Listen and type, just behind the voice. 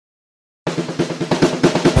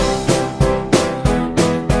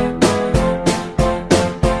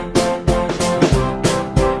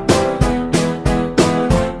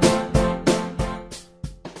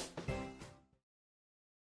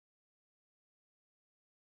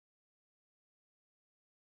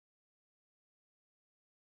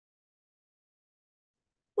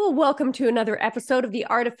Well, welcome to another episode of The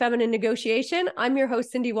Art of Feminine Negotiation. I'm your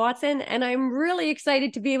host, Cindy Watson, and I'm really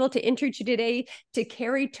excited to be able to introduce you today to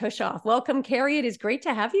Kerry Tuschhoff. Welcome, Kerry. It is great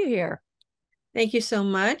to have you here. Thank you so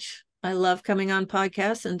much. I love coming on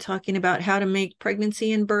podcasts and talking about how to make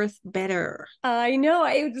pregnancy and birth better. I know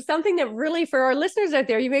it's something that really, for our listeners out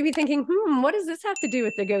there, you may be thinking, what does this have to do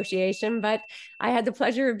with negotiation? But I had the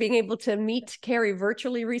pleasure of being able to meet Kerry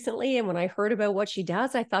virtually recently. And when I heard about what she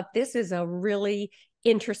does, I thought this is a really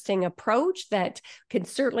interesting approach that can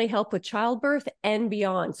certainly help with childbirth and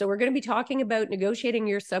beyond. So we're going to be talking about negotiating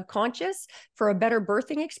your subconscious for a better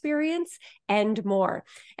birthing experience and more.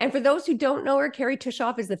 And for those who don't know her, Kerry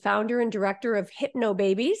Tuschhoff is the founder and director of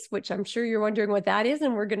Hypnobabies, which I'm sure you're wondering what that is.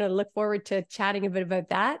 And we're going to look forward to chatting a bit about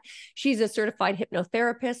that. She's a certified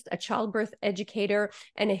hypnotherapist, a childbirth educator,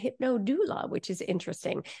 and a hypnodoula, which is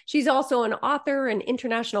interesting. She's also an author, an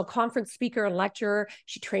international conference speaker, and lecturer.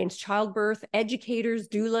 She trains childbirth educators,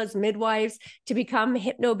 doulas, midwives to become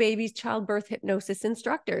Hypnobabies childbirth hypnosis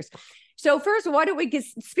instructors. So first, why don't we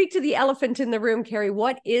speak to the elephant in the room, Kerry?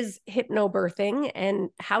 What is hypnobirthing and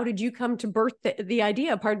how did you come to birth the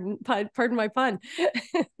idea? Pardon my pun.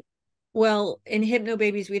 Well, in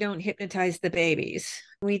Hypnobabies, we don't hypnotize the babies.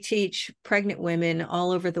 We teach pregnant women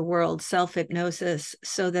all over the world self-hypnosis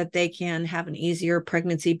so that they can have an easier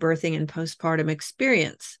pregnancy, birthing, and postpartum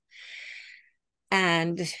experience.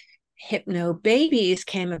 And Hypnobabies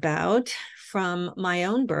came about from my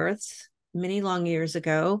own births many long years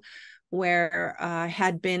ago, where I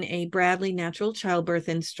had been a Bradley natural childbirth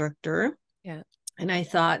instructor. Yeah. And I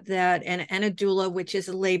thought that, and a doula, which is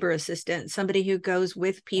a labor assistant, somebody who goes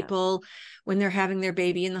with people when they're having their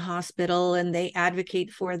baby in the hospital and they advocate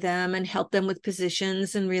for them and help them with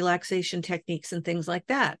positions and relaxation techniques and things like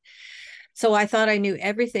that. So I thought I knew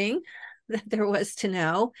everything that there was to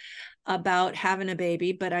know about having a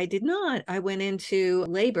baby, but I did not. I went into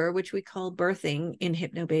labor, which we call birthing in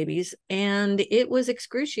Hypnobabies, and it was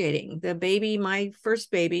excruciating. The baby, my first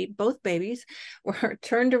baby, both babies were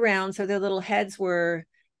turned around so their little heads were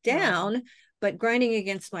down, but grinding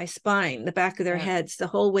against my spine, the back of their heads, the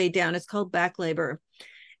whole way down. It's called back labor.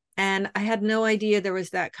 And I had no idea there was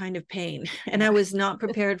that kind of pain, and I was not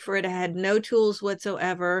prepared for it. I had no tools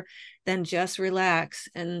whatsoever, then just relax.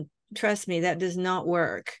 And trust me, that does not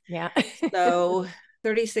work. Yeah. So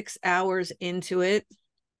 36 hours into it,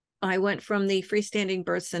 I went from the freestanding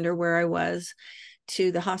birth center where I was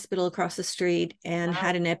to the hospital across the street and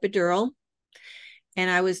had an epidural. And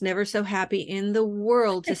I was never so happy in the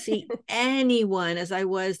world to see anyone as I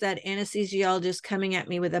was that anesthesiologist coming at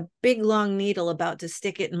me with a big long needle about to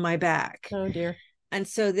stick it in my back. Oh dear. And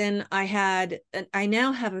so then I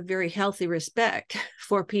now have a very healthy respect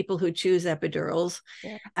for people who choose epidurals.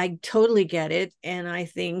 Yeah. I totally get it. And I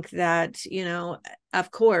think that,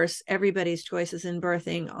 of course, everybody's choices in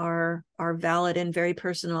birthing are valid and very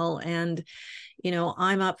personal. And,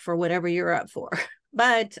 I'm up for whatever you're up for.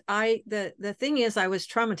 But the thing is, I was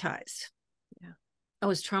traumatized. Yeah. I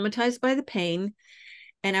was traumatized by the pain.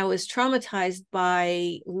 And I was traumatized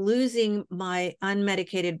by losing my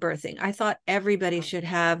unmedicated birthing. I thought everybody should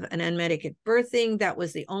have an unmedicated birthing. That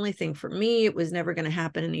was the only thing for me. It was never going to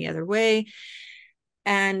happen any other way.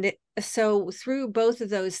 And so through both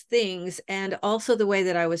of those things, and also the way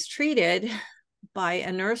that I was treated by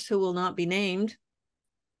a nurse who will not be named,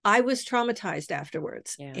 I was traumatized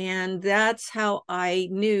afterwards. Yeah. And that's how I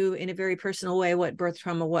knew in a very personal way what birth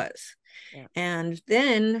trauma was. Yeah. And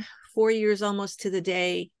then 4 years almost to the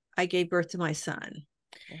day, I gave birth to my son.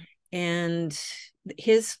 Yeah. And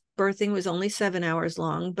his birthing was only 7 hours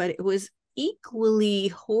long, but it was equally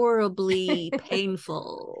horribly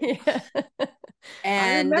painful. Yeah.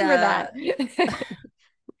 And I remember that.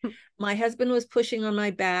 My husband was pushing on my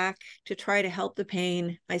back to try to help the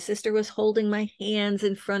pain. My sister was holding my hands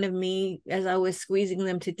in front of me as I was squeezing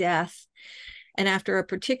them to death. And after a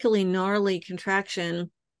particularly gnarly contraction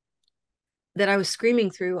that I was screaming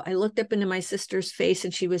through, I looked up into my sister's face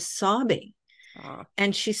and she was sobbing.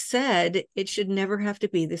 And she said, "It should never have to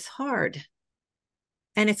be this hard."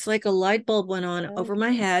 And it's like a light bulb went on over my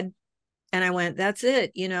head. And I went, that's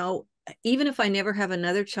it. Even if I never have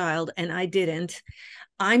another child, and I didn't,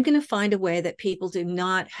 I'm going to find a way that people do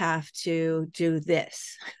not have to do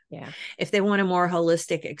this. Yeah. If they want a more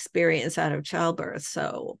holistic experience out of childbirth.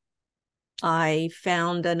 So I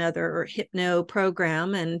found another hypno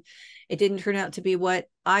program, and it didn't turn out to be what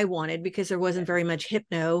I wanted because there wasn't very much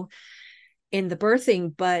hypno in the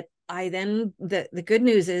birthing. But the good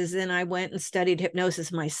news is then I went and studied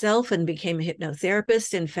hypnosis myself and became a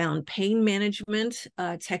hypnotherapist and found pain management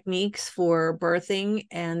techniques for birthing,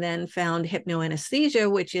 and then found hypnoanesthesia,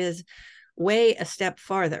 which is way a step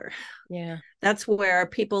farther. Yeah. That's where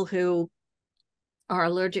people who are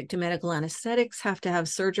allergic to medical anesthetics have to have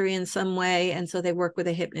surgery in some way. And so they work with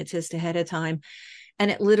a hypnotist ahead of time. And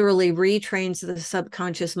it literally retrains the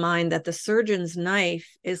subconscious mind that the surgeon's knife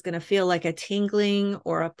is going to feel like a tingling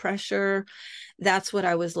or a pressure. That's what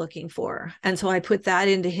I was looking for. And so I put that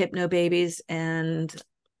into Hypnobabies, and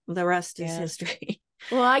the rest is history.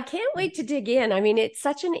 Well, I can't wait to dig in. I mean, it's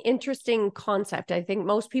such an interesting concept. I think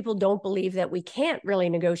most people don't believe that we can't really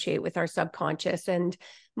negotiate with our subconscious. And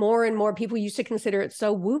more people used to consider it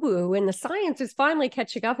so woo-woo. And the science is finally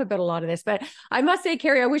catching up about a lot of this. But I must say,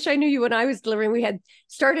 Kerry, I wish I knew you when I was delivering. We had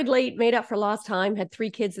started late, made up for lost time, had 3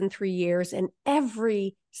 kids in 3 years. And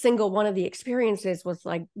every single one of the experiences was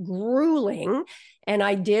like grueling. And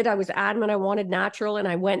I was adamant I wanted natural, and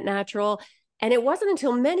I went natural. And it wasn't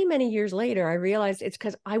until many, many years later, I realized it's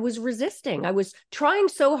because I was resisting. I was trying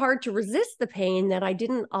so hard to resist the pain that I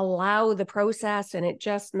didn't allow the process. And it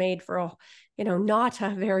just made for, not a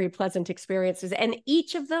very pleasant experiences. And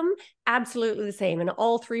each of them absolutely the same. In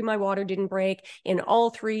all 3, my water didn't break. In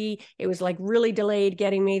all 3, it was like really delayed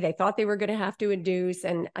getting me. They thought they were going to have to induce.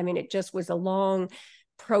 And I mean, it just was a long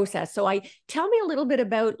process. So tell me a little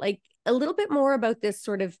bit more about this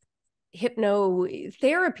sort of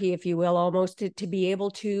hypnotherapy, if you will, almost to be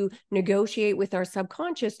able to negotiate with our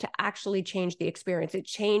subconscious to actually change the experience,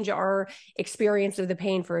 change our experience of the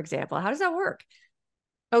pain, for example. How does that work?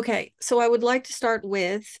 Okay, so I would like to start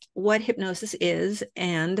with what hypnosis is.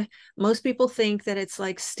 And most people think that it's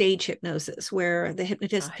like stage hypnosis, where the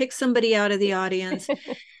hypnotist picks somebody out of the audience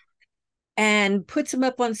and puts them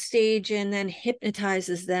up on stage and then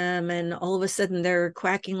hypnotizes them. And all of a sudden they're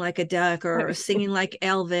quacking like a duck or singing like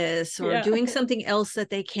Elvis or doing something else that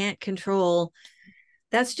they can't control.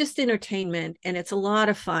 That's just entertainment. And it's a lot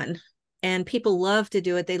of fun. And people love to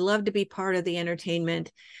do it. They love to be part of the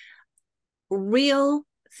entertainment. Real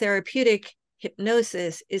therapeutic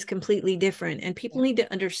hypnosis is completely different. And people need to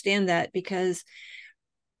understand that, because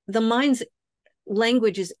the mind's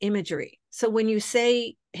language is imagery. So when you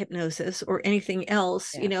say hypnosis or anything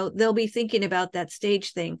else, they'll be thinking about that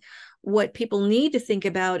stage thing. What people need to think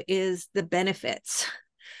about is the benefits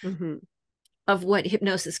of what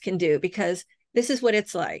hypnosis can do, because this is what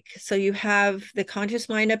it's like. So you have the conscious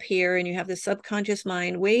mind up here, and you have the subconscious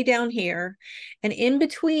mind way down here. And in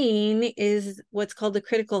between is what's called the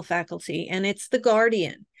critical faculty, and it's the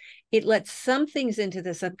guardian. It lets some things into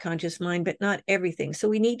the subconscious mind, but not everything. So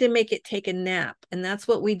we need to make it take a nap. And that's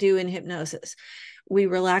what we do in hypnosis. We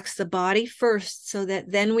relax the body first so that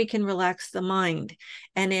then we can relax the mind.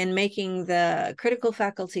 And in making the critical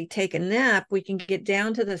faculty take a nap, we can get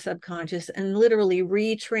down to the subconscious and literally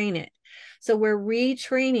retrain it. So we're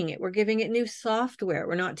retraining it. We're giving it new software.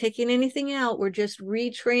 We're not taking anything out. We're just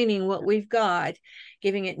retraining what we've got,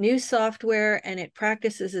 giving it new software, and it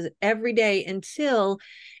practices it every day until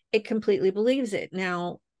it completely believes it.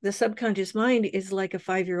 Now, the subconscious mind is like a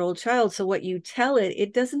 5-year-old child. So what you tell it,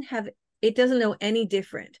 it doesn't know any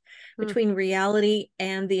different between reality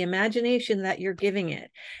and the imagination that you're giving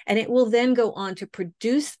it. And it will then go on to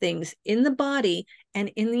produce things in the body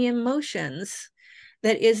and in the emotions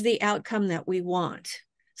that is the outcome that we want.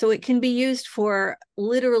 So it can be used for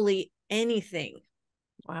literally anything.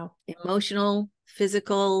 Wow. Emotional,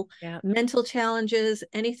 physical, mental challenges,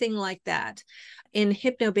 anything like that. In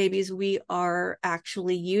Hypnobabies, we are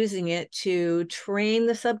actually using it to train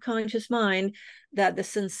the subconscious mind that the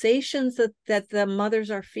sensations that the mothers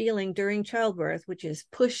are feeling during childbirth, which is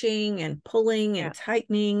pushing and pulling and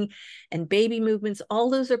tightening and baby movements, all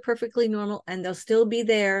those are perfectly normal, and they'll still be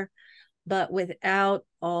there, but without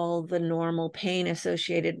all the normal pain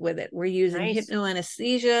associated with it. We're using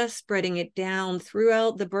hypnoanesthesia, spreading it down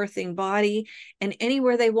throughout the birthing body and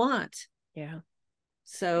anywhere they want. Yeah.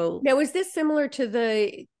 So now, is this similar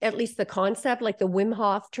to at least the concept, like the Wim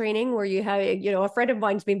Hof training, where you have, a friend of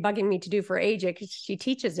mine's been bugging me to do for AJ, because she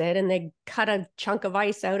teaches it, and they cut a chunk of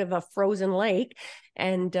ice out of a frozen lake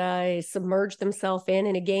and submerge themselves in.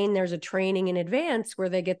 And again, there's a training in advance where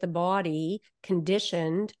they get the body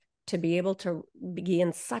conditioned to be able to be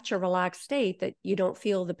in such a relaxed state that you don't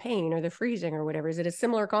feel the pain or the freezing or whatever. Is it a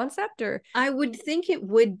similar concept? Or I would think it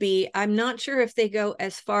would be. I'm not sure if they go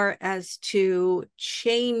as far as to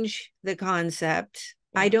change the concept.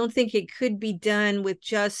 I don't think it could be done with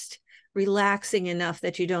just relaxing enough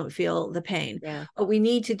that you don't feel the pain. What we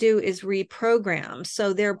need to do is reprogram.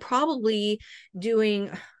 So they're probably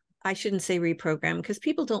doing, I shouldn't say reprogram, because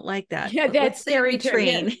people don't like that. Yeah, that's scary.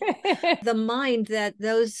 Retrain the mind that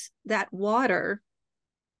that water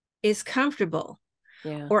is comfortable.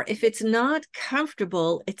 Yeah. Or if it's not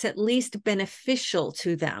comfortable, it's at least beneficial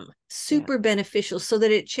to them, super beneficial, so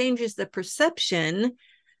that it changes the perception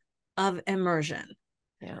of immersion.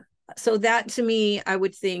 Yeah. So that, to me, I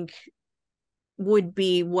would think would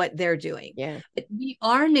be what they're doing. Yeah. But we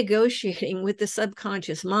are negotiating with the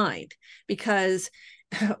subconscious mind, because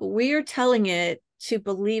we are telling it to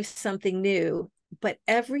believe something new. But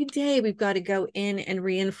every day we've got to go in and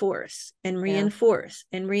reinforce and reinforce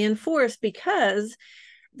and reinforce, because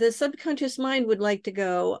the subconscious mind would like to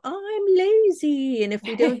go, oh, I'm lazy. And if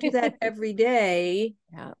we don't do that every day,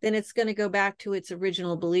 then it's going to go back to its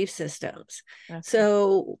original belief systems. Okay.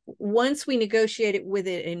 So once we negotiate it with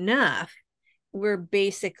it enough, we're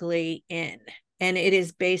basically in, and it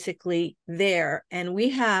is basically there. And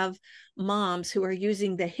we have moms who are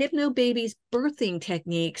using the Hypnobabies birthing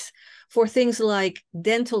techniques for things like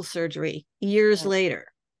dental surgery years later,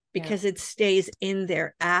 because it stays in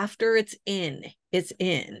there. After it's in, it's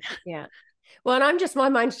in. Yeah. Well, and my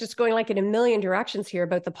mind's just going like in a million directions here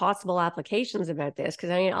about the possible applications about this. Because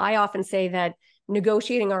I often say that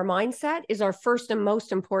negotiating our mindset is our first and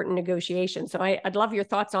most important negotiation. So I'd love your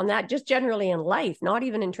thoughts on that, just generally in life, not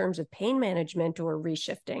even in terms of pain management or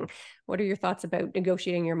reshifting. What are your thoughts about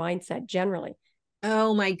negotiating your mindset generally?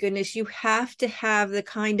 Oh my goodness, you have to have the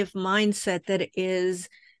kind of mindset that is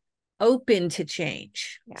open to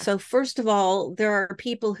change. Yeah. So first of all, there are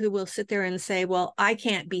people who will sit there and say, well, I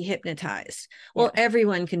can't be hypnotized. Well,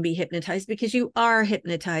 everyone can be hypnotized, because you are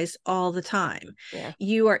hypnotized all the time. Yeah.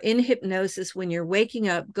 You are in hypnosis when you're waking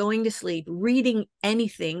up, going to sleep, reading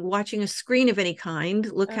anything, watching a screen of any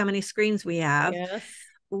kind. Look how many screens we have. Yes.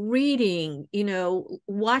 Reading,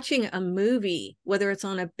 watching a movie, whether it's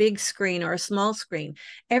on a big screen or a small screen,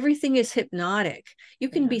 everything is hypnotic. You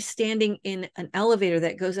can be standing in an elevator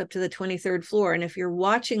that goes up to the 23rd floor. And if you're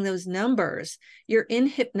watching those numbers, you're in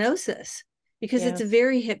hypnosis, because it's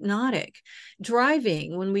very hypnotic.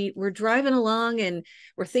 Driving, when we're driving along and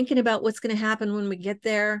we're thinking about what's going to happen when we get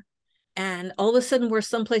there, and all of a sudden we're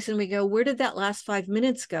someplace and we go, where did that last 5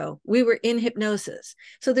 minutes go? We were in hypnosis.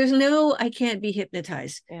 So there's no, I can't be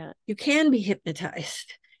hypnotized. Yeah. You can be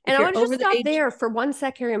hypnotized. And I want to just stop there for one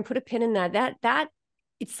sec, Kerry, and put a pin in that.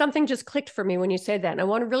 It's something just clicked for me when you said that. And I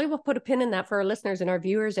want to really put a pin in that for our listeners and our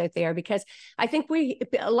viewers out there, because I think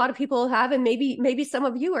a lot of people have, and maybe some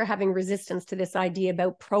of you are having resistance to this idea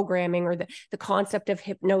about programming or the concept of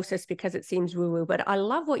hypnosis, because it seems woo-woo. But I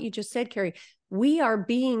love what you just said, Kerry. We are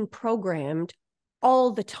being programmed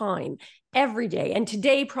all the time, every day. And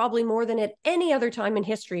today, probably more than at any other time in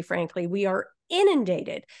history, frankly, we are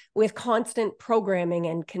inundated with constant programming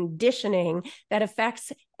and conditioning that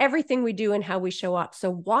affects everything we do and how we show up. So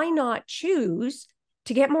why not choose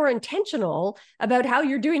to get more intentional about how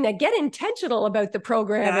you're doing that? Get intentional about the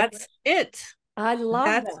programming. That's it. I love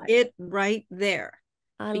that. That's it right there.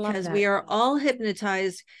 Because we are all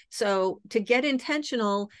hypnotized. So to get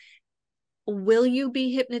intentional, will you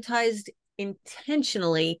be hypnotized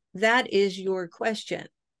intentionally? That is your question.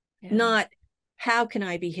 Not, how can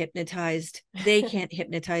I be hypnotized? They can't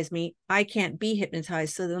hypnotize me. I can't be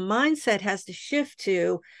hypnotized. So the mindset has to shift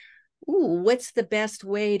to, what's the best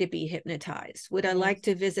way to be hypnotized? Would I like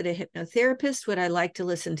to visit a hypnotherapist? Would I like to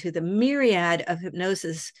listen to the myriad of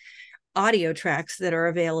hypnosis audio tracks that are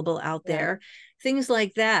available out there? Things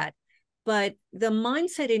like that. But the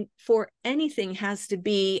mindset for anything has to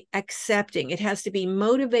be accepting. It has to be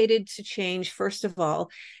motivated to change, first of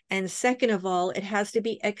all. And second of all, it has to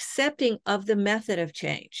be accepting of the method of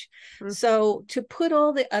change. Mm-hmm. So to put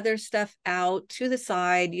all the other stuff out to the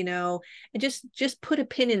side, and just put a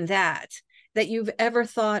pin in that you've ever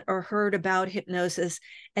thought or heard about hypnosis,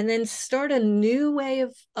 and then start a new way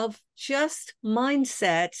of just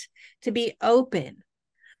mindset to be open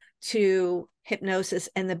to hypnosis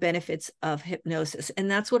and the benefits of hypnosis.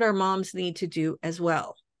 And that's what our moms need to do as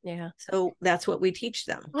well. Yeah. So that's what we teach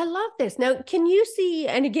them. I love this. Now, can you see,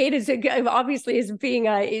 and again, obviously as being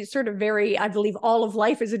is sort of very, I believe all of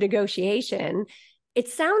life is a negotiation. It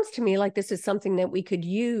sounds to me like this is something that we could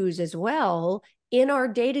use as well in our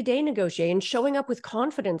day-to-day negotiation, showing up with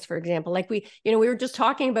confidence, for example. Like we were just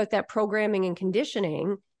talking about that programming and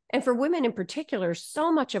conditioning. And for women in particular,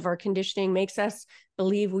 so much of our conditioning makes us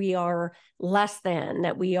believe we are less than,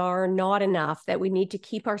 that we are not enough, that we need to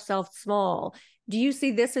keep ourselves small. Do you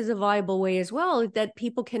see this as a viable way as well, that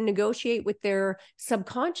people can negotiate with their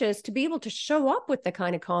subconscious to be able to show up with the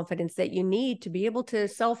kind of confidence that you need to be able to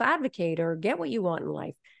self-advocate or get what you want in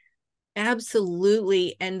life?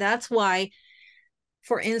 Absolutely. And that's why,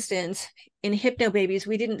 for instance, in Hypnobabies,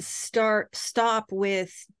 we didn't stop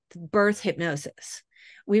with birth hypnosis.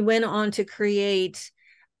 We went on to create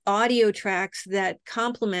audio tracks that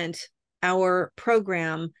complement our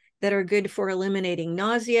program that are good for eliminating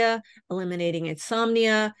nausea, eliminating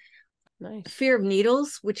insomnia, Nice. fear of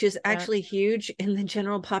needles, which is actually huge in the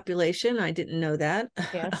general population. I didn't know that.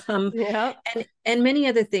 Yes. And many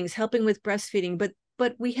other things, helping with breastfeeding.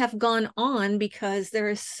 But we have gone on because there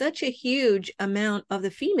is such a huge amount of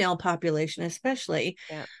the female population, especially,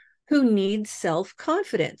 who need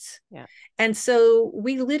self-confidence. And so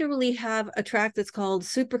we literally have a track that's called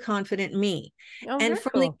Super Confident Me. And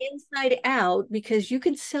from the inside out, because you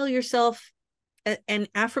can sell yourself, and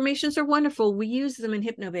affirmations are wonderful. We use them in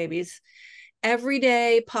Hypnobabies,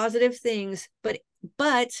 everyday positive things, but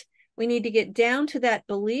we need to get down to that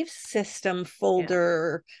belief system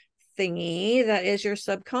folder thingy that is your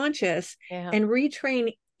subconscious and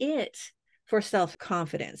retrain it for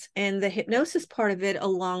self-confidence. And the hypnosis part of it,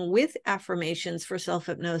 along with affirmations for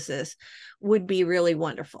self-hypnosis, would be really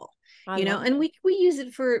wonderful. And we use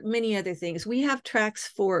it for many other things. We have tracks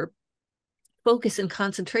for focus and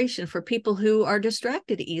concentration for people who are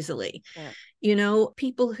distracted easily.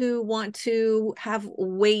 People who want to have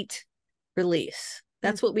weight release.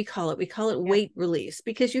 That's what we call it. We call it weight release,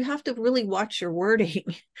 because you have to really watch your wording.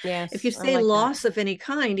 If you say loss of any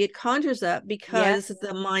kind, it conjures up, because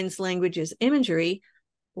the mind's language is imagery,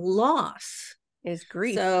 loss is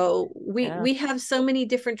grief. So we have so many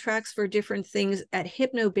different tracks for different things at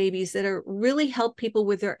Hypnobabies that are really help people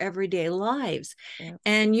with their everyday lives.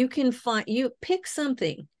 And you pick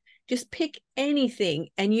something, just pick anything,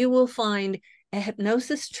 and you will find a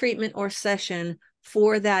hypnosis treatment or session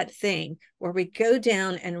for that thing, where we go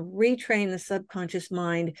down and retrain the subconscious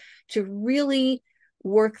mind to really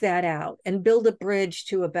work that out and build a bridge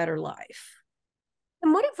to a better life.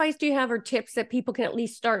 And what advice do you have, or tips that people can at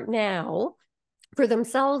least start now for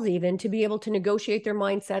themselves, even to be able to negotiate their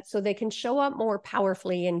mindset so they can show up more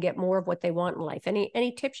powerfully and get more of what they want in life?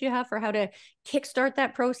 Any tips you have for how to kickstart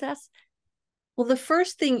that process? Well, the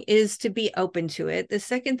first thing is to be open to it. The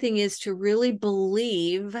second thing is to really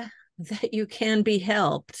believe that you can be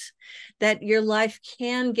helped, that your life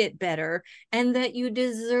can get better, and that you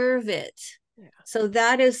deserve it. So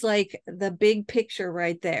that is like the big picture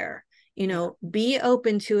right there. Be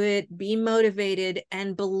open to it, be motivated,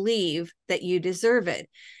 and believe that you deserve it.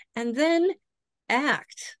 And then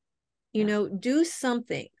act, do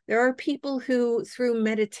something. There are people who, through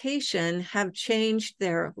meditation, have changed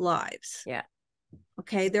their lives.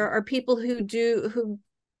 Okay. There are people who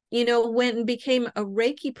went and became a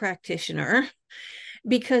Reiki practitioner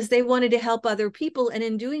because they wanted to help other people, and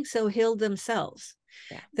in doing so, healed themselves.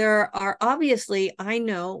 There are, obviously, I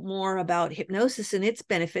know more about hypnosis and its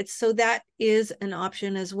benefits, so that is an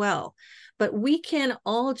option as well. But we can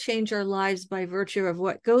all change our lives by virtue of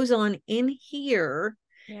what goes on in here.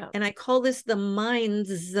 And I call this the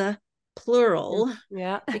minds, plural,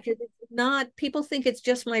 because it's not, people think it's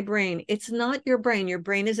just my brain. It's not your brain. Your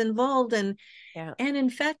brain is involved. And in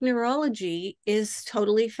fact, neurology is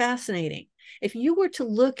totally fascinating. If you were to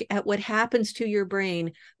look at what happens to your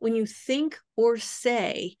brain when you think or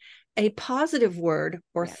say a positive word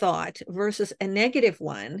or thought versus a negative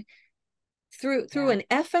one, through an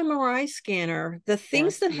fMRI scanner, the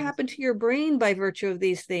things that happen to your brain by virtue of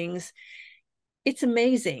these things, it's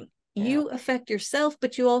amazing. You affect yourself,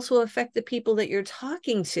 but you also affect the people that you're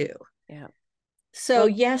talking to. So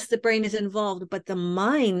yes, the brain is involved, but the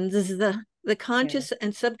minds, the conscious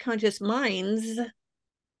and subconscious minds,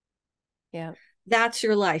 that's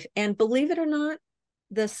your life. And believe it or not,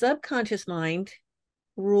 the subconscious mind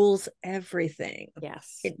rules everything.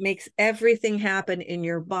 It makes everything happen in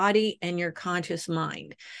your body and your conscious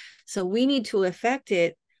mind. So we need to affect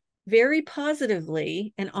it very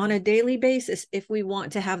positively and on a daily basis if we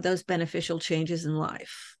want to have those beneficial changes in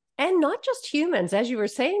life. And not just humans. As you were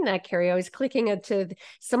saying that, Kerry, I was clicking into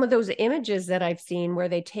some of those images that I've seen where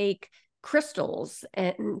they take crystals,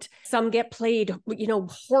 and some get played,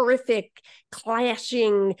 horrific,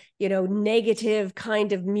 clashing, negative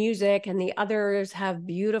kind of music, and the others have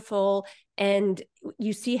beautiful. And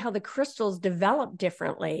you see how the crystals develop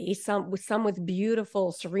differently, some with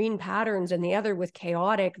beautiful, serene patterns, and the other with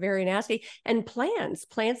chaotic, very nasty. And plants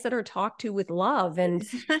that are talked to with love and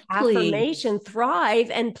affirmation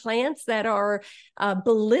thrive, and plants that are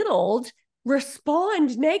belittled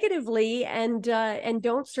respond negatively and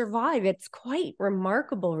don't survive. It's quite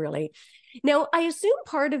remarkable, really. Now, I assume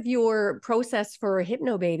part of your process for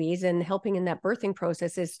Hypnobabies and helping in that birthing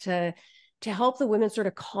process is to help the women sort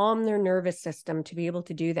of calm their nervous system to be able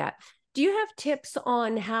to do that. Do you have tips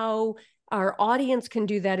on how our audience can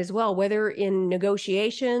do that as well, whether in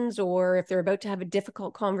negotiations or if they're about to have a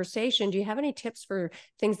difficult conversation? Do you have any tips for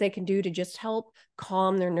things they can do to just help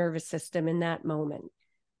calm their nervous system in that moment?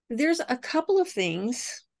 There's a couple of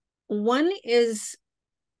things. One is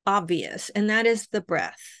obvious, and that is the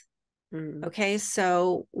breath. Mm. Okay,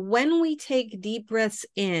 so when we take deep breaths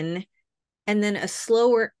in and then a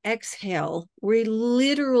slower exhale, we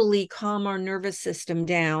literally calm our nervous system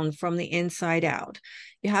down from the inside out.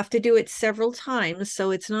 You have to do it several times,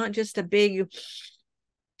 so it's not just a big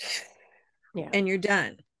and you're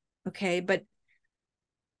done. Okay, but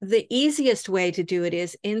the easiest way to do it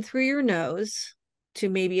is in through your nose to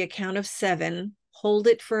maybe a count of 7, hold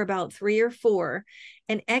it for about 3 or 4,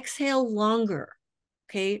 and exhale longer,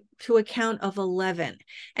 okay, to a count of 11.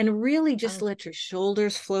 And really just let your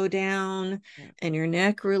shoulders flow down and your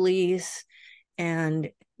neck release, and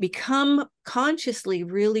become consciously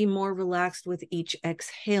really more relaxed with each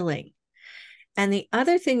exhaling. And the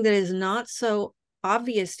other thing that is not so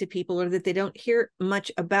obvious to people, or that they don't hear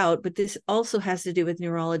much about, but this also has to do with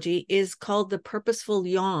neurology, is called the purposeful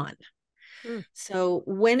yawn. So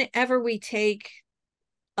whenever we take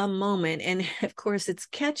a moment, and of course it's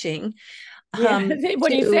catching, when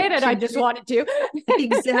you said it, I just wanted to.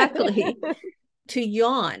 Exactly, to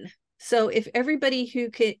yawn. So if everybody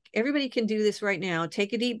can do this right now,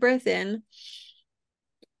 take a deep breath in,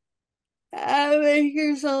 make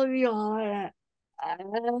yourself yawn.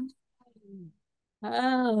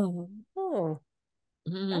 Oh,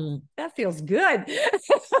 that feels good.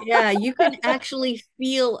 Yeah, you can actually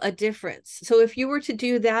feel a difference. So if you were to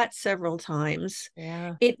do that several times,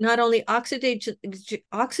 it not only oxygenates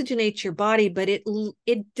your body, but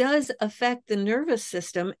it does affect the nervous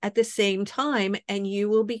system at the same time, and you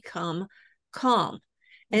will become calm.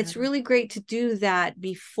 And it's really great to do that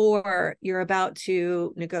before you're about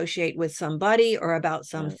to negotiate with somebody, or about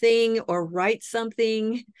something, or write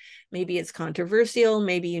something. Maybe it's controversial.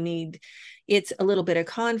 Maybe it's a little bit of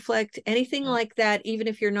conflict, anything like that. Even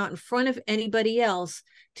if you're not in front of anybody else,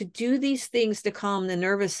 to do these things to calm the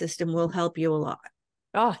nervous system will help you a lot.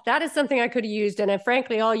 Oh, that is something I could have used. And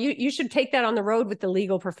frankly, you should take that on the road with the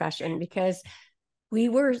legal profession, because we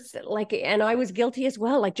were like, and I was guilty as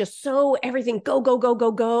well, like just so everything go, go, go, go,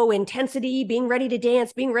 go, intensity, being ready to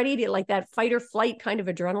dance, being ready to, like, that fight or flight kind of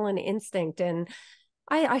adrenaline instinct. And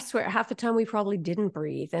I swear half the time we probably didn't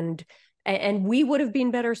breathe, and we would have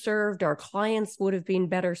been better served. Our clients would have been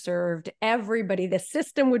better served. Everybody, the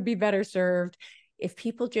system would be better served if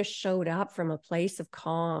people just showed up from a place of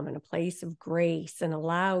calm and a place of grace and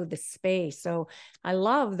allowed the space. So I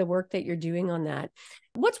love the work that you're doing on that.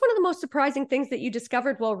 What's one of the most surprising things that you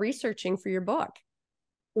discovered while researching for your book?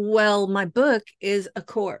 Well, my book is a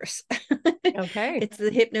course. Okay. It's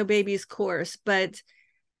the Hypnobabies course, but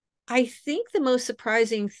I think the most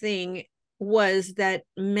surprising thing was that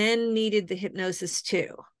men needed the hypnosis too.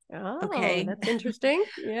 Oh, okay, that's interesting.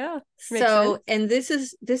 Yeah. So, and this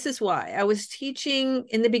is why I was teaching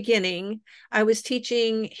in the beginning. I was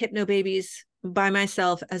teaching Hypnobabies by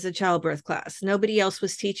myself as a childbirth class. Nobody else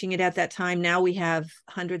was teaching it at that time. Now we have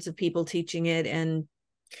hundreds of people teaching it, and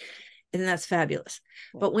that's fabulous.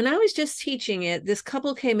 But when I was just teaching it, this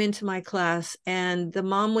couple came into my class, and the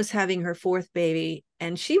mom was having her 4th baby,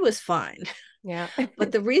 and she was fine. Yeah.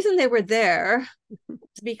 But the reason they were there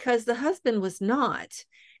is because the husband was not.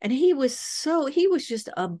 And he was just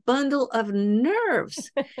a bundle of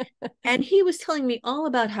nerves. And he was telling me all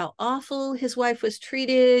about how awful his wife was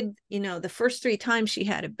treated, the first 3 times she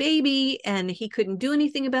had a baby, and he couldn't do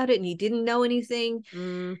anything about it, and he didn't know anything.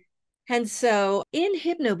 And so in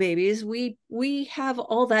Hypnobabies, we have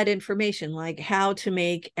all that information, like how to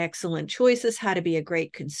make excellent choices, how to be a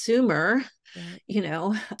great consumer,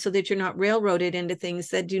 so that you're not railroaded into things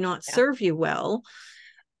that do not serve you well.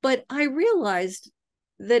 But I realized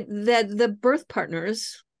that the birth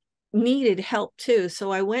partners needed help too.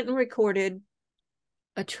 So I went and recorded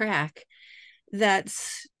a track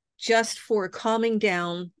that's just for calming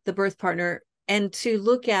down the birth partner, and to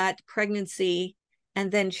look at pregnancy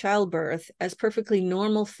and then childbirth as perfectly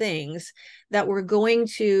normal things that were going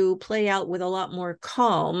to play out with a lot more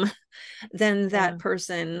calm than that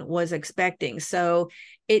person was expecting. So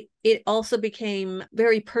it also became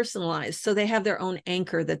very personalized. So they have their own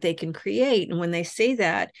anchor that they can create. And when they say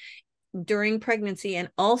that during pregnancy and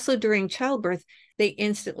also during childbirth, they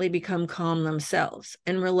instantly become calm themselves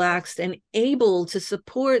and relaxed and able to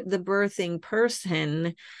support the birthing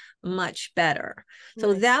person much better.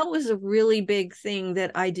 So that was a really big thing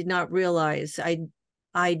that I did not realize.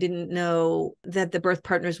 I didn't know that the birth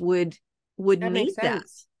partners would need that.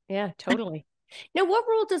 Yeah, totally. Now, what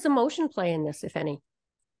role does emotion play in this, if any?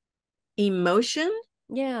 Emotion?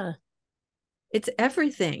 Yeah. It's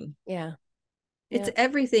everything. Yeah. It's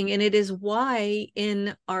everything. And it is why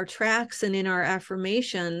in our tracks and in our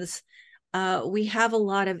affirmations, we have a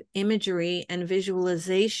lot of imagery and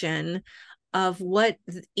visualization of what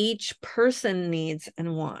each person needs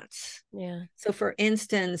and wants. Yeah. So for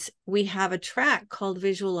instance, we have a track called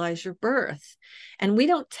Visualize Your Birth, and we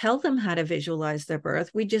don't tell them how to visualize their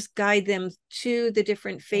birth. We just guide them to the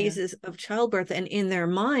different phases of childbirth, and in their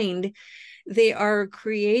mind, they are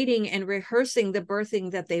creating and rehearsing the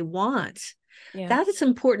birthing that they want. Yeah. That is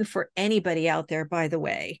important for anybody out there, by the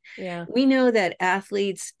way. Yeah. We know that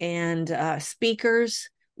athletes and speakers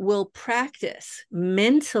will practice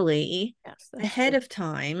mentally ahead of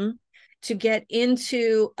time to get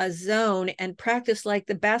into a zone and practice like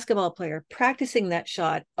the basketball player, practicing that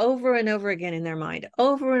shot over and over again in their mind,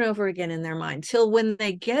 over and over again in their mind, till when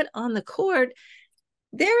they get on the court,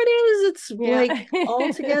 there it is. It's like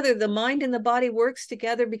all together. The mind and the body works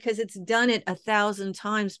together because it's done it 1,000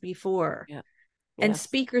 times before. Yeah. And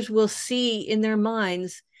speakers will see in their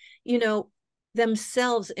minds, you know,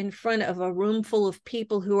 themselves in front of a room full of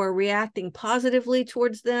people who are reacting positively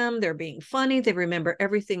towards them. They're being funny. They remember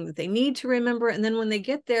everything that they need to remember. And then when they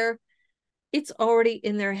get there, it's already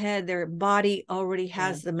in their head. Their body already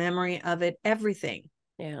has the memory of it, everything.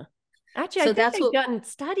 Yeah. Actually, so I think they've done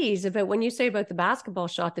studies about when you say about the basketball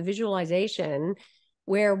shot, the visualization,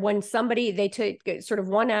 where when somebody, they take sort of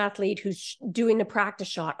one athlete who's doing the practice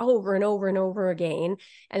shot over and over and over again,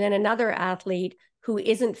 and then another athlete who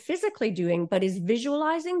isn't physically doing, but is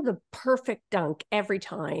visualizing the perfect dunk every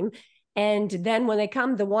time. And then when they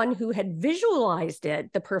come, the one who had visualized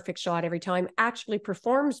it, the perfect shot every time, actually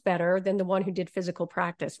performs better than the one who did physical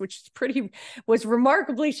practice, which was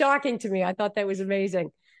remarkably shocking to me. I thought that was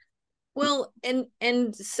amazing. Well,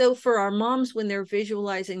 and so for our moms, when they're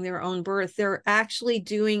visualizing their own birth, they're actually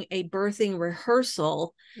doing a birthing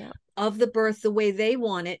rehearsal of the birth the way they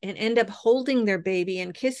want it, and end up holding their baby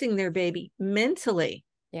and kissing their baby mentally.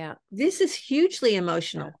 Yeah. This is hugely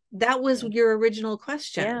emotional. That was your original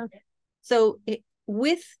question. Yeah. So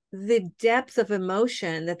with the depth of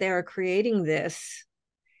emotion that they are creating this,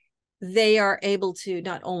 they are able to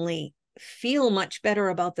not only feel much better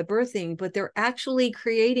about the birthing, but they're actually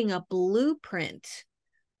creating a blueprint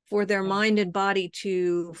for their mind and body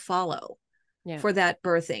to follow for that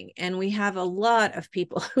birthing. And we have a lot of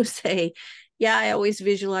people who say, yeah, I always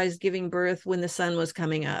visualized giving birth when the sun was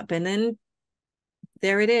coming up. And then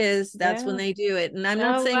there it is. That's when they do it. And I'm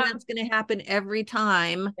not saying that's going to happen every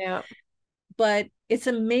time. Yeah. But it's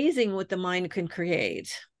amazing what the mind can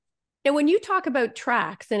create. Now, when you talk about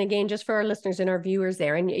tracks, and again, just for our listeners and our viewers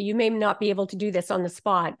there, and you may not be able to do this on the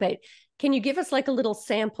spot, but can you give us like a little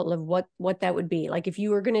sample of what that would be? Like if you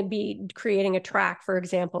were going to be creating a track, for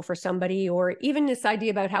example, for somebody, or even this idea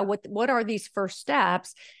about how, what are these first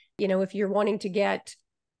steps, you know, if you're wanting to get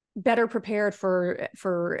better prepared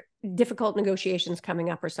for difficult negotiations coming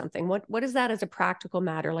up or something, what is that as a practical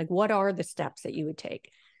matter? Like, what are the steps that you would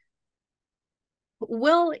take?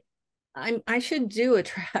 Well, I should do a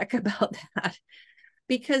track about that,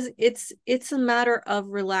 because it's a matter of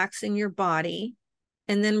relaxing your body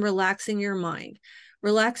and then relaxing your mind.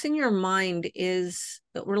 Relaxing your body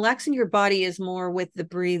is more with the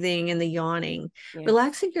breathing and the yawning.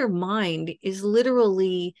 Relaxing your mind is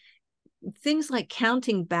literally things like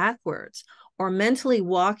counting backwards or mentally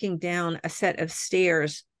walking down a set of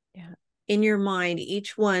stairs in your mind,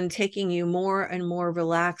 each one taking you more and more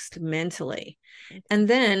relaxed mentally. And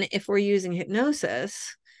then if we're using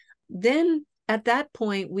hypnosis, then at that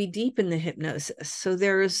point, we deepen the hypnosis. So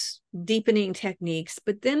there's deepening techniques,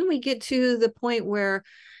 but then we get to the point where,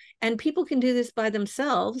 and people can do this by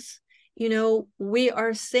themselves, you know, we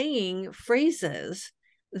are saying phrases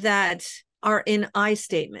that are in I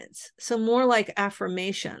statements. So more like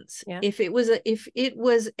affirmations. If it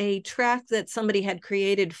was a track that somebody had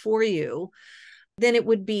created for you, then it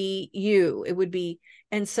would be you. It would be,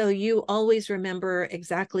 and so you always remember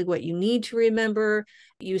exactly what you need to remember.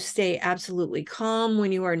 You stay absolutely calm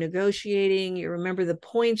when you are negotiating. You remember the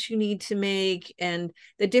points you need to make and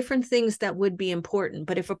the different things that would be important.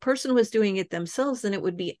 But if a person was doing it themselves, then it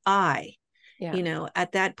would be I. You know,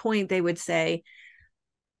 at that point, they would say,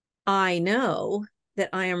 I know that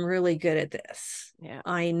I am really good at this.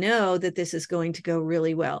 I know that this is going to go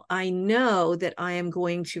really well. I know that I am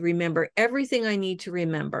going to remember everything I need to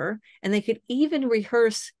remember. And they could even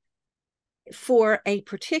rehearse for a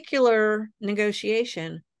particular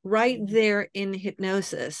negotiation right there in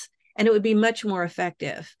hypnosis. And it would be much more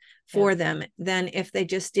effective for them than if they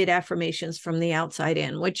just did affirmations from the outside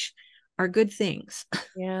in, which are good things.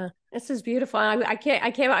 Yeah, this is beautiful.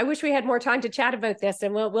 I wish we had more time to chat about this,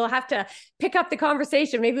 and we'll have to pick up the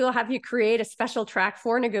conversation. Maybe we'll have you create a special track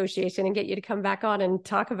for negotiation and get you to come back on and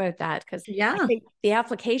talk about that. Because I Yeah. think the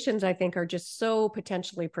applications, I think, are just so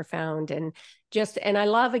potentially profound. And I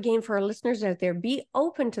love, again, for our listeners out there, be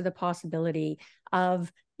open to the possibility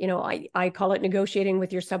of, I call it negotiating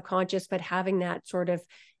with your subconscious, but having that sort of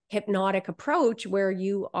hypnotic approach where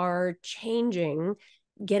you are changing,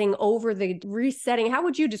 getting over the resetting. How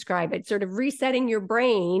would you describe it? Sort of resetting your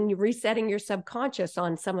brain, resetting your subconscious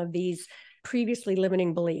on some of these previously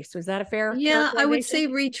limiting beliefs. Was that a fair Yeah, I would characterization?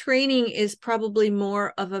 say retraining is probably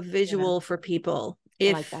more of a visual for people.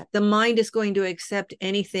 I like If that. the mind is going to accept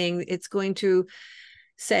anything, it's going to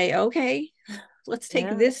say, okay, let's take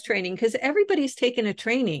Yeah. this training, because everybody's taken a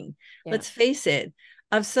training, Yeah. let's face it,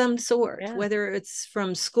 of some sort, Yeah. whether it's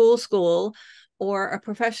from school, or a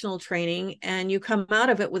professional training, and you come out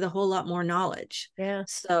of it with a whole lot more knowledge. Yeah.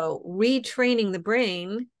 So retraining the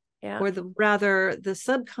brain, Yeah. or rather the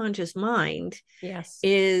subconscious mind, Yes.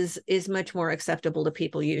 is much more acceptable to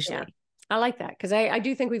people usually. Yeah. I like that, because I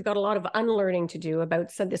do think we've got a lot of unlearning to do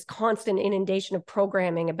about this constant inundation of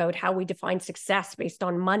programming about how we define success based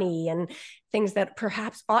on money and things that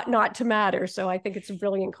perhaps ought not to matter. So I think it's a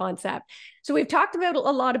brilliant concept. So we've talked about a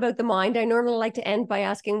lot about the mind. I normally like to end by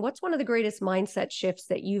asking, what's one of the greatest mindset shifts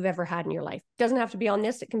that you've ever had in your life? It doesn't have to be on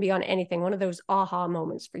this. It can be on anything. One of those aha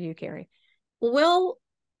moments for you, Kerry. Well,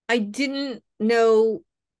 I didn't know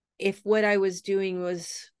if what I was doing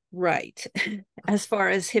was right. As far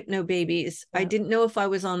as Hypnobabies, I didn't know if I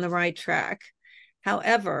was on the right track.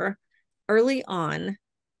 However, early on,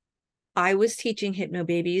 I was teaching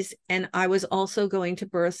Hypnobabies, and I was also going to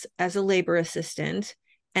births as a labor assistant.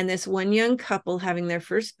 And this one young couple having their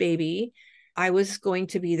first baby, I was going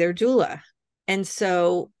to be their doula. And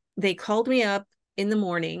so they called me up in the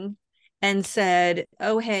morning and said,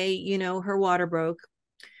 oh, hey, her water broke.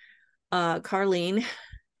 Carlene,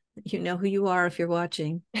 you know who you are if you're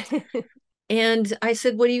watching. And I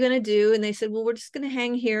said, what are you going to do? And they said, well, we're just going to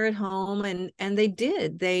hang here at home. And they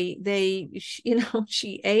did.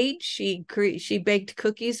 She ate, she baked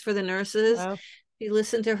cookies for the nurses. Wow. She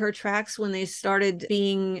listened to her tracks when they started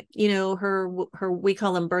being, her, we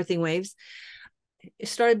call them birthing waves,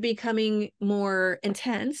 started becoming more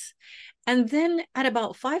intense. And then at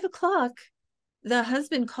about 5 o'clock, the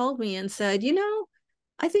husband called me and said,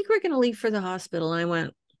 I think we're going to leave for the hospital. And I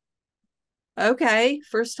went, okay,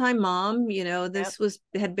 first time mom, this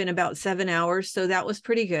had been about 7 hours. So that was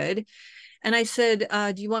pretty good. And I said,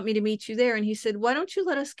 do you want me to meet you there? And he said, why don't you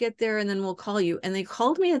let us get there and then we'll call you. And they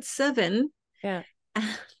called me at 7. Yeah.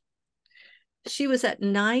 She was at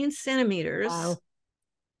 9 centimeters, Wow.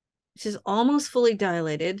 which is almost fully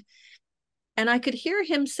dilated. And I could hear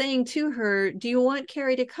him saying to her, do you want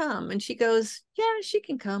Kerry to come? And she goes, yeah, she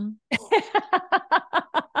can come.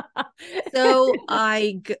 So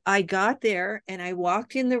I got there and I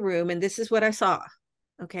walked in the room, and this is what I saw.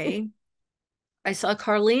 Okay. I saw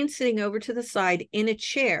Carlene sitting over to the side in a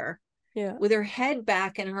chair, with her head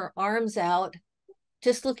back and her arms out,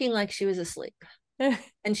 just looking like she was asleep.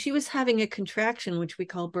 And she was having a contraction, which we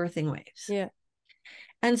call birthing waves. Yeah.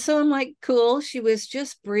 And so I'm like, cool. She was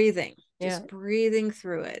just breathing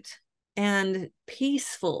through it, and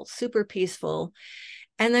peaceful, super peaceful.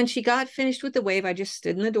 And then she got finished with the wave. I just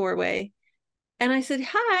stood in the doorway and I said,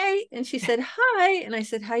 hi. And she said, hi. And I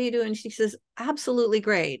said, how you doing? She says, absolutely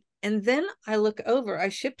great. And then I look over, I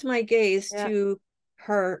shift my gaze to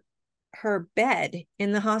her bed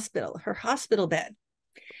in the hospital, her hospital bed.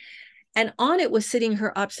 And on it was sitting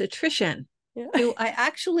her obstetrician, who I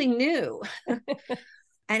actually knew.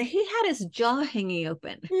 And he had his jaw hanging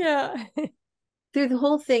open. Yeah. Through the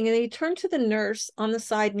whole thing. And he turned to the nurse on the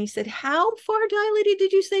side and he said, how far dilated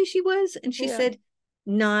did you say she was? And she said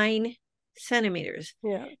 9 centimeters.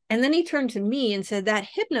 Yeah. And then he turned to me and said, that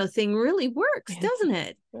hypno thing really works, doesn't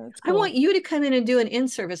it? That's cool. I want you to come in and do an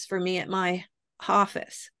in-service for me at my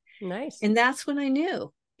office. Nice. And that's when I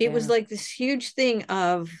knew. It was like this huge thing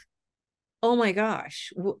of, oh my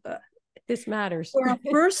gosh, this matters. For a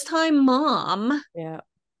first-time mom,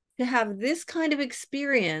 to have this kind of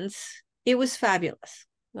experience, it was fabulous.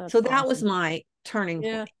 That's so awesome. That was my turning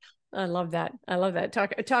point. I love that. I love that.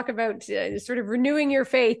 Talk about sort of renewing your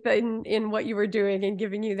faith in what you were doing and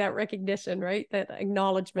giving you that recognition, right? That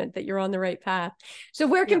acknowledgement that you're on the right path. So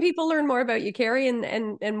where can people learn more about you, Kerry,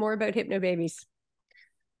 and more about Hypnobabies?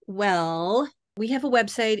 Well, we have a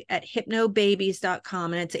website at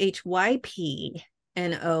hypnobabies.com, and it's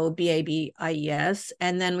HYPNOBABIES.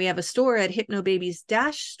 And then we have a store at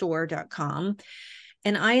hypnobabies-store.com.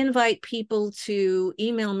 And I invite people to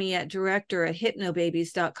email me at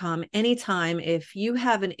director@hypnobabies.com anytime if you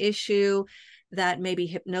have an issue that maybe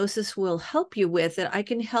hypnosis will help you with, that I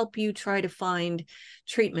can help you try to find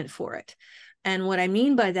treatment for it. And what I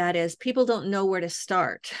mean by that is people don't know where to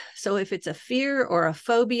start. So if it's a fear or a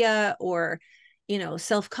phobia or,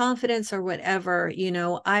 self-confidence or whatever,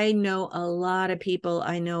 I know a lot of people,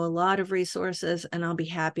 I know a lot of resources, and I'll be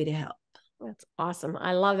happy to help. That's awesome.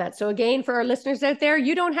 I love that. So again, for our listeners out there,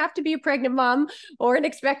 you don't have to be a pregnant mom or an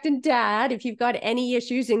expectant dad. If you've got any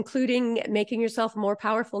issues, including making yourself a more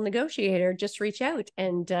powerful negotiator, just reach out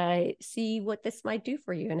and see what this might do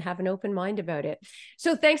for you and have an open mind about it.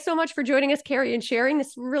 So thanks so much for joining us, Kerry, and sharing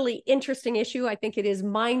this really interesting issue. I think it is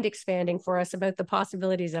mind expanding for us about the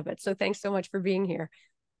possibilities of it. So thanks so much for being here.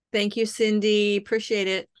 Thank you, Cindy. Appreciate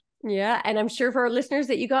it. Yeah. And I'm sure for our listeners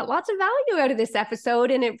that you got lots of value out of this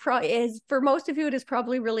episode. And it is, for most of you, it has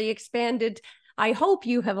probably really expanded. I hope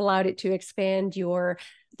you have allowed it to expand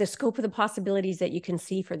the scope of the possibilities that you can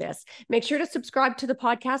see for this. Make sure to subscribe to the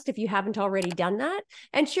podcast if you haven't already done that,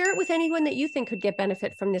 and share it with anyone that you think could get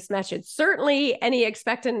benefit from this message. Certainly any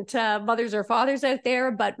expectant mothers or fathers out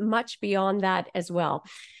there, but much beyond that as well.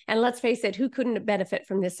 And let's face it, who couldn't benefit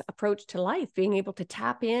from this approach to life, being able to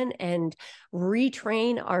tap in and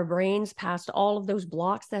retrain our brains past all of those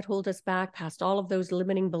blocks that hold us back, past all of those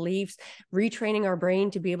limiting beliefs, retraining our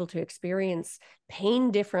brain to be able to experience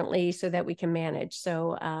pain differently so that we can manage.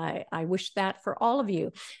 So I wish that for all of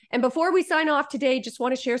you. And before we sign off today, just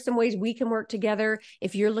want to share some ways we can work together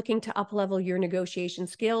if you're looking to up-level your negotiation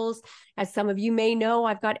skills. As some of you may know,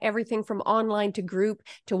 I've got everything from online to group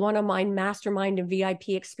to one-on-one mastermind and VIP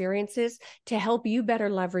experiences to help you better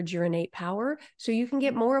leverage your innate power so you can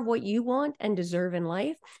get more of what you want and deserve in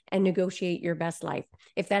life and negotiate your best life.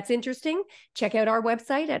 If that's interesting, check out our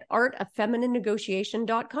website at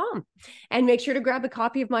artoffemininenegotiation.com. And make sure to grab a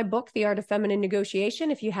copy of my book, The Art of Feminine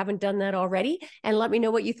Negotiation, if you haven't done that already, and let me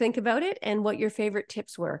know what you think about it and what your favorite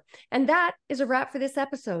tips were. And that is a wrap for this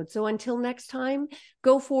episode. So until next time,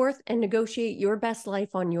 go forth and negotiate your best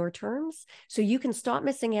life on your terms so you can stop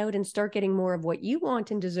missing out and start getting more of what you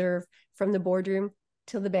want and deserve from the boardroom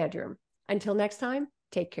to the bedroom. Until next time,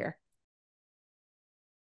 take care.